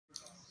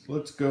So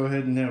let's go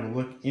ahead and have a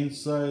look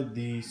inside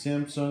the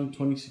Samsung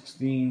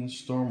 2016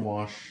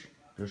 Stormwash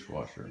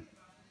dishwasher.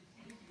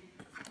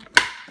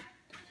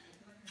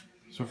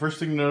 So first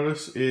thing to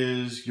notice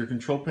is your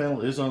control panel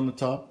is on the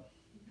top.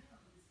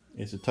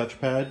 It's a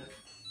touchpad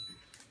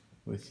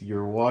with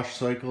your wash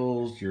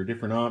cycles, your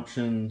different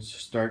options,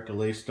 start,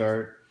 delay,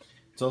 start.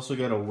 It's also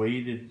got a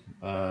weighted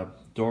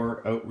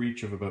door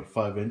outreach of about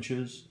 5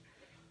 inches.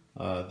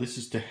 This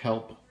is to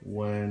help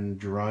when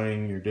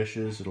drying your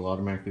dishes. It'll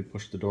automatically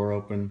push the door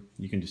open.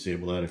 You can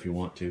disable that if you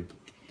want to.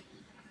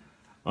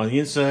 On the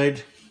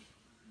inside,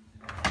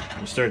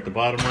 you start at the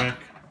bottom rack.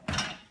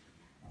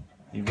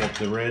 You've got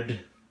the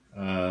red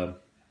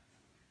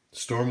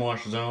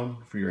Stormwash zone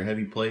for your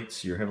heavy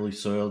plates, your heavily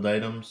soiled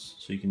items.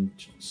 So you can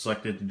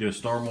select it to do a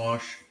storm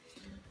wash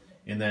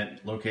in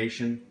that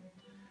location.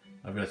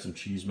 I've got some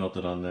cheese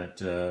melted on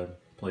that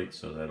plate,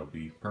 so that'll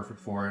be perfect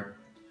for it.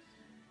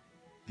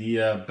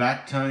 The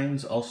back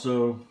tines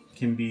also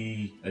can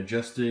be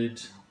adjusted,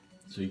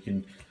 so you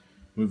can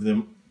move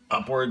them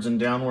upwards and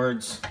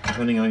downwards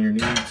depending on your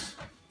needs.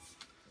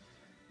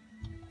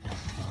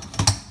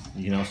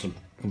 You can also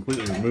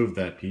completely remove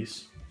that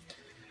piece.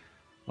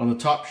 On the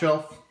top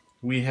shelf,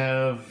 we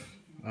have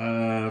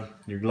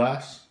your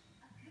glassware.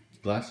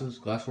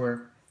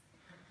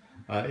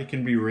 It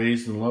can be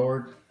raised and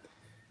lowered.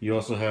 You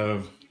also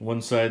have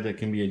one side that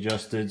can be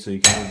adjusted, so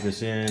you can move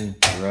this in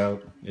or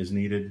out as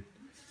needed.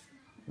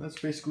 That's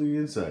basically the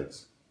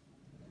insides.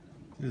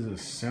 This is a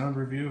sound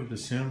review of the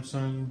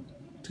Samsung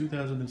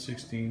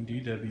 2016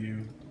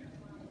 DW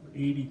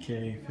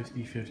 80K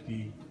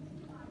 5050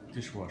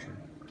 dishwasher.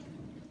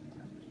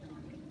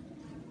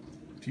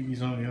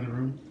 TV's on in the other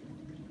room.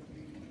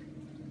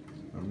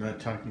 I'm not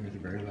talking with a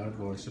very loud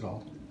voice at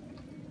all.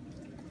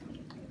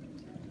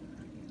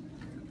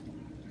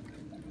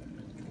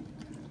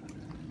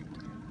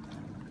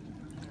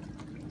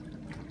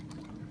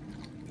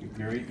 You can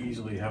very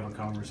easily have a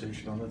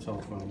conversation on the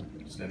telephone,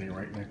 standing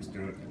right next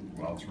to it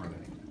while it's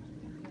running.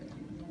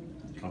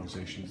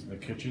 Conversations in the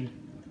kitchen,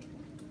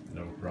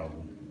 no problem.